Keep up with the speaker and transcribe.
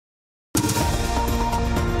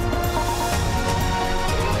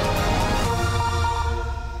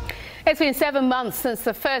It's been 7 months since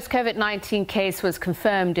the first COVID-19 case was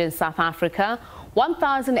confirmed in South Africa.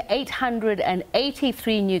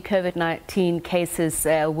 1,883 new COVID-19 cases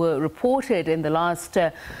were reported in the last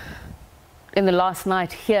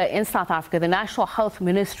night here in South Africa. The National Health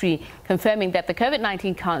Ministry confirming that the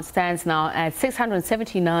COVID-19 count stands now at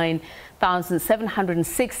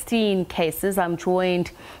 679,716 cases. I'm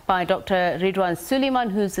joined by Dr Ridhwaan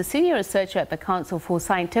Suliman, who's a senior researcher at the Council for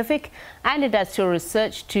Scientific and Industrial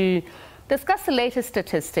Research, to discuss the latest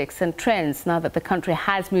statistics and trends now that the country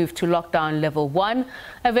has moved to lockdown level 1.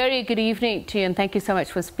 A very good evening to you, and thank you so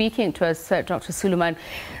much for speaking to us, Dr. Suliman.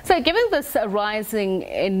 So given this rising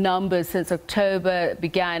in numbers since October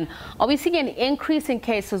began, are we seeing an increase in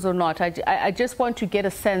cases or not? I just want to get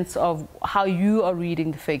a sense of how you are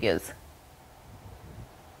reading the figures.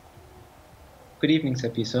 Good evening,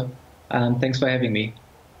 Sapisa. Thanks for having me.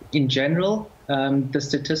 In general, the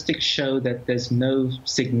statistics show that there's no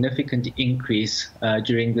significant increase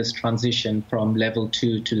during this transition from level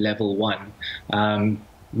 2 to level 1.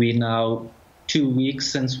 We're now 2 weeks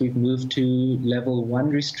since we've moved to level 1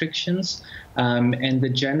 restrictions, and the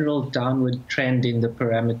general downward trend in the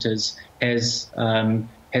parameters has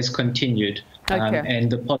continued. Okay.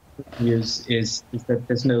 And the positive news is that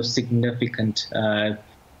there's no significant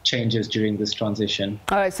changes during this transition.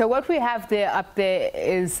 All right, so what we have up there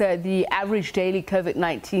is the average daily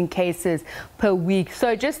COVID-19 cases per week.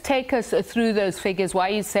 So just take us through those figures. Why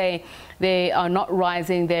you say they are not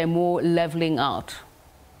rising, they're more leveling out?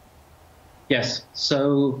 Yes,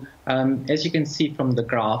 so as you can see from the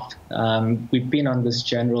graph, we've been on this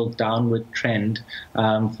general downward trend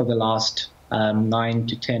for the last 9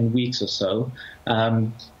 to 10 weeks or so.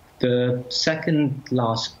 The second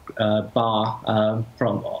last bar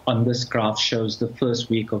on this graph shows the first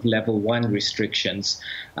week of level 1 restrictions.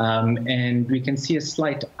 And we can see a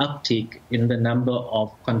slight uptick in the number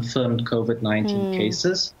of confirmed COVID-19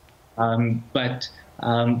 cases. But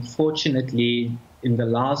fortunately, in the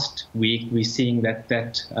last week, we're seeing that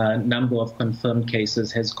number of confirmed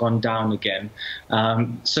cases has gone down again.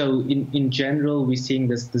 So in general, we're seeing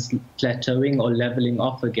this plateauing or leveling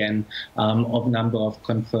off again of number of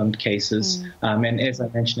confirmed cases. And as I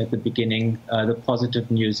mentioned at the beginning, the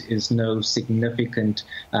positive news is no significant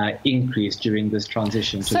increase during this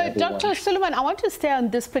transition to level 1. So, Dr. Suliman, I want to stay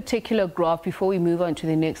on this particular graph before we move on to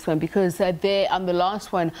the next one, because there on the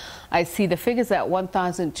last one, I see the figures at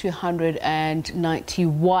 1,291.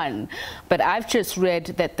 But I've just read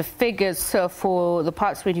that the figures for the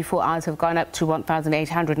past 24 hours have gone up to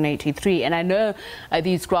 1,883. And I know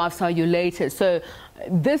these graphs are your latest. So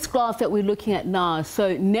this graph that we're looking at now,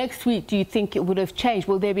 so next week, do you think it would have changed?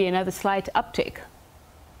 Will there be another slight uptick?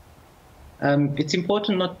 It's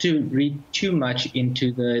important not to read too much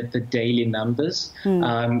into the daily numbers.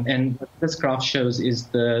 And what this graph shows is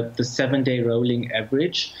the 7-day rolling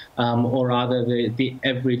average, or rather the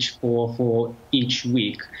average for each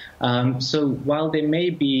week. So while there may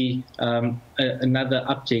be another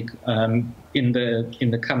uptick in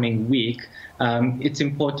the coming week, it's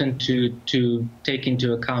important to take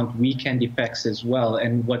into account weekend effects as well.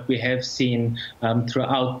 And what we have seen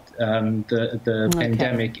throughout the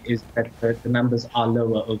pandemic is that the numbers are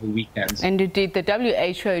lower over weekends. And indeed, the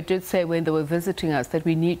WHO did say when they were visiting us that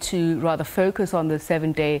we need to rather focus on the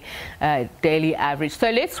 7-day daily average. So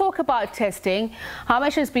let's talk about testing. How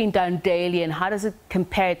much has been done daily, and how does it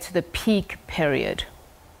compare to the peak period?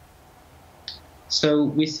 So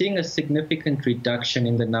we're seeing a significant reduction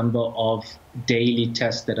in the number of daily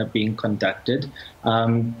tests that are being conducted.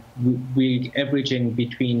 We're averaging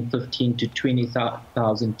between 15 to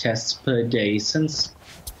 20,000 tests per day since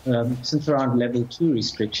around level 2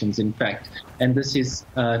 restrictions, in fact. And this is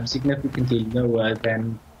significantly lower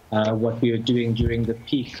than what we were doing during the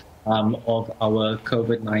peak of our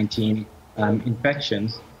COVID-19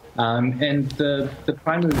 infections. And the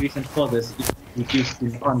primary reason for this is reduced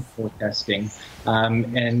demand for testing.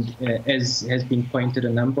 And as has been pointed a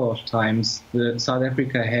number of times, South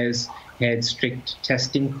Africa has had strict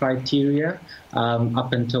testing criteria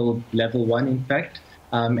up until level 1, in fact.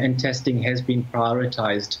 And testing has been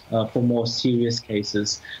prioritized for more serious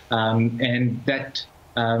cases. And that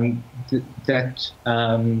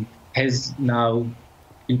has now,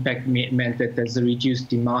 in fact, meant that there's a reduced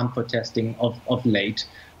demand for testing of late,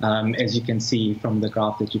 as you can see from the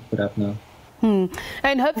graph that you put up now.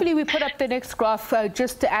 And hopefully we put up the next graph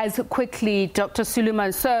just as quickly, Dr.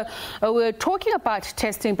 Suliman. So we're talking about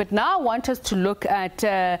testing, but now I want us to look at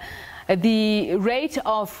the rate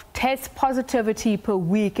of test positivity per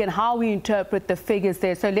week and how we interpret the figures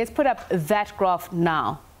there. So let's put up that graph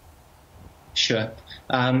now. Sure.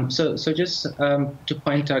 So just to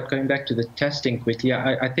point out, going back to the testing quickly,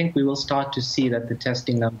 I think we will start to see that the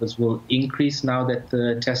testing numbers will increase now that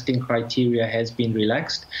the testing criteria has been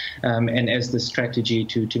relaxed, and as the strategy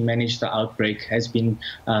to manage the outbreak has been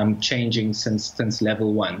changing since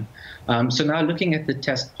level 1. So now looking at the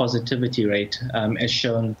test positivity rate, as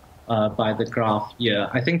shown by the graph here,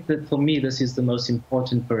 I think that for me this is the most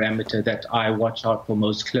important parameter that I watch out for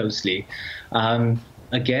most closely.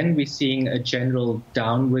 Again, we're seeing a general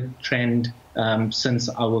downward trend since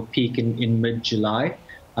our peak in mid-July.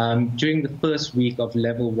 During the first week of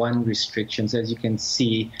level 1 restrictions, as you can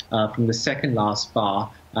see from the second last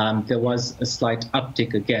bar, there was a slight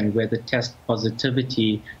uptick again where the test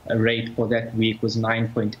positivity rate for that week was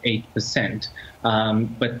 9.8%.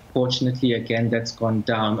 But fortunately, again, that's gone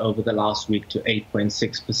down over the last week to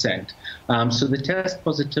 8.6%. So the test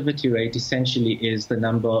positivity rate essentially is the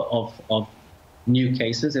number of new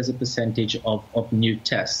cases as a percentage of new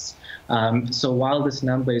tests. So while this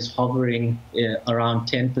number is hovering around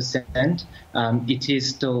 10%, it is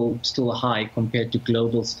still high compared to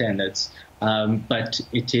global standards. But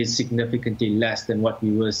it is significantly less than what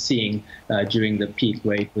we were seeing during the peak,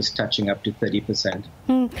 where it was touching up to 30%.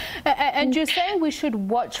 And you're saying we should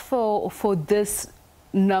watch for this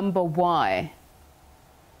number. Why?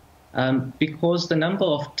 Because the number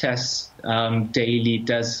of tests daily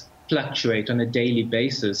does fluctuate on a daily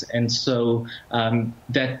basis, and so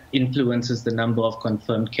that influences the number of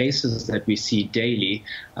confirmed cases that we see daily.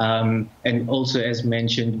 And also, as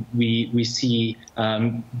mentioned, we see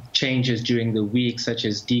changes during the week, such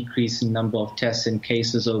as decrease in number of tests and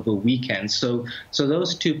cases over weekends. So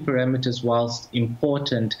those two parameters, whilst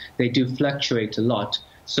important, they do fluctuate a lot.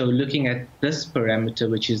 So looking at this parameter,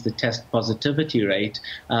 which is the test positivity rate,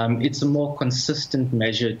 it's a more consistent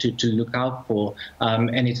measure to look out for,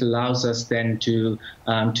 and it allows us then to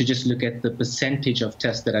just look at the percentage of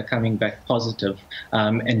tests that are coming back positive,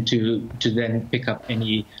 and to then pick up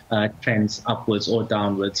any trends upwards or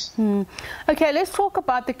downwards. Okay, let's talk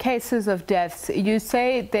about the cases of deaths. You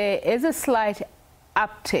say there is a slight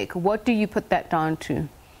uptick. What do you put that down to?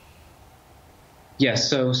 Yes,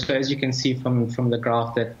 so as you can see from the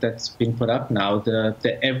graph that's been put up now,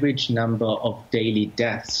 the average number of daily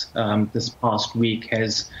deaths this past week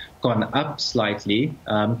has gone up slightly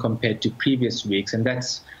compared to previous weeks, and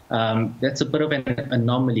that's a bit of an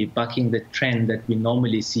anomaly, bucking the trend that we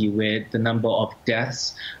normally see, where the number of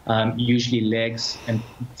deaths usually lags and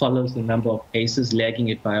follows the number of cases, lagging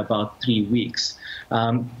it by about 3 weeks.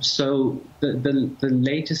 So the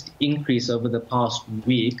latest increase over the past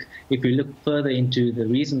week, if we look further into the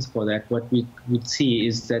reasons for that, what we would see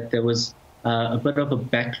is that there was a bit of a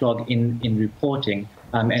backlog in reporting.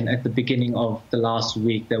 And at the beginning of the last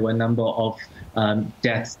week, there were a number of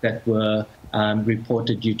deaths that were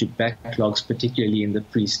reported due to backlogs, particularly in the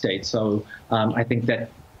Free State. So I think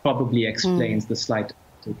that probably explains the slight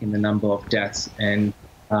uptick in the number of deaths, and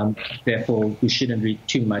therefore we shouldn't read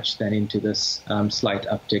too much then into this slight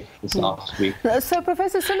uptick this last week. So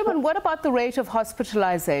Professor Suliman, what about the rate of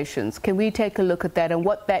hospitalizations? Can we take a look at that and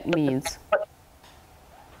what that means?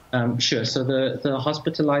 Sure. So the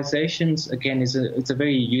hospitalizations, again, it's a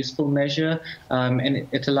very useful measure, and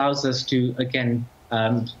it allows us to, again,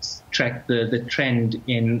 track the trend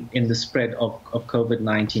in the spread of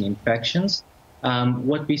COVID-19 infections.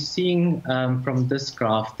 What we're seeing from this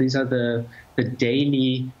graph, these are the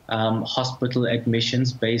daily hospital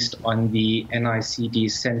admissions based on the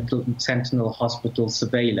NICD Sentinel Hospital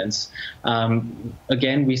surveillance.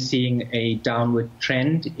 Again, we're seeing a downward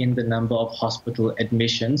trend in the number of hospital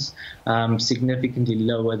admissions, significantly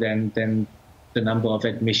lower than the number of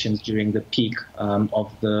admissions during the peak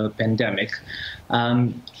of the pandemic.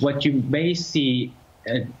 What you may see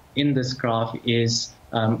in this graph is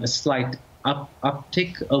a slight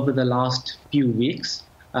uptick over the last few weeks.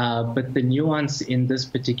 But the nuance in this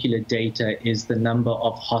particular data is the number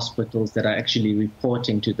of hospitals that are actually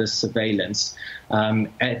reporting to this surveillance.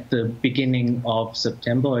 At the beginning of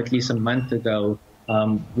September, or at least a month ago,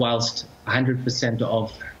 whilst 100%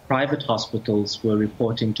 of private hospitals were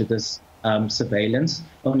reporting to this surveillance,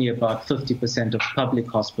 only about 50% of public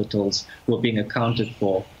hospitals were being accounted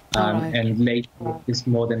for. And lately, it's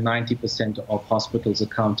more than 90% of hospitals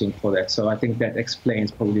accounting for that. So I think that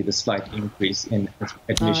explains probably the slight increase in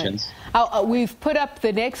admissions. We've put up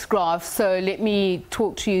the next graph, so let me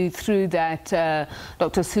talk to you through that,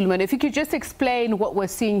 Dr. Suliman. If you could just explain what we're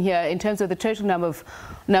seeing here in terms of the total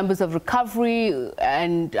numbers of recovery,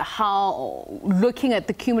 and how, looking at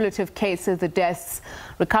the cumulative cases, the deaths,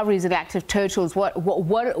 recoveries and active totals,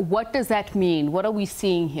 what does that mean? What are we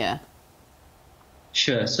seeing here?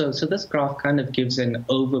 Sure. So this graph kind of gives an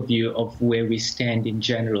overview of where we stand in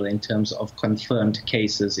general in terms of confirmed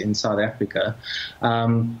cases in South Africa.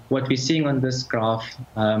 What we're seeing on this graph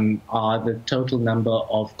are the total number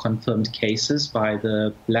of confirmed cases by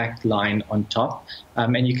the black line on top.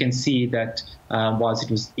 And you can see that whilst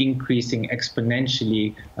it was increasing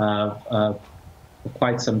exponentially for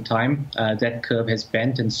quite some time, that curve has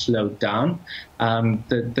bent and slowed down.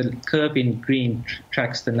 The curve in green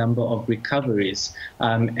tracks the number of recoveries,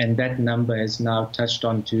 and that number has now touched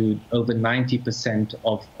on to over 90%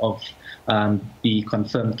 of the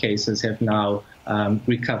confirmed cases have now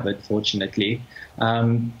recovered, fortunately.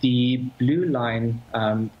 The blue line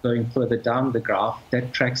going further down the graph,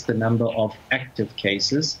 that tracks the number of active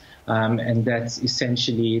cases. And that's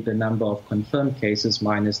essentially the number of confirmed cases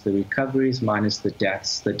minus the recoveries, minus the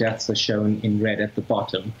deaths. The deaths are shown in red at the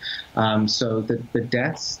bottom. So the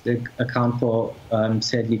deaths, they account for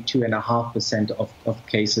sadly 2.5% of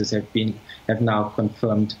cases have now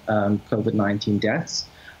confirmed COVID-19 deaths.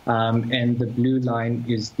 And the blue line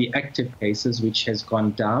is the active cases, which has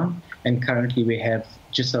gone down. And currently we have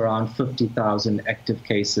just around 50,000 active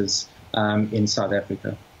cases in South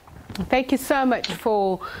Africa. Thank you so much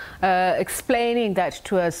for explaining that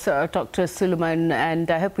to us, Dr. Suliman, and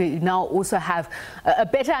I hope we now also have a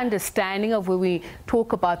better understanding of when we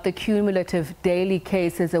talk about the cumulative daily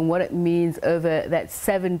cases and what it means over that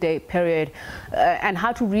 7-day period, and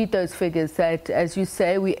how to read those figures that, as you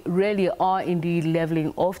say, we really are indeed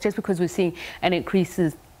leveling off. Just because we're seeing an increase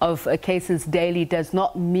of cases daily does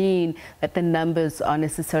not mean that the numbers are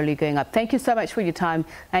necessarily going up. Thank you so much for your time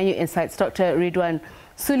and your insights. Dr. Ridhwaan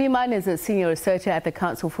Suliman is a senior researcher at the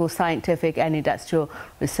Council for Scientific and Industrial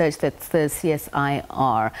Research, that's the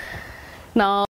CSIR. Now,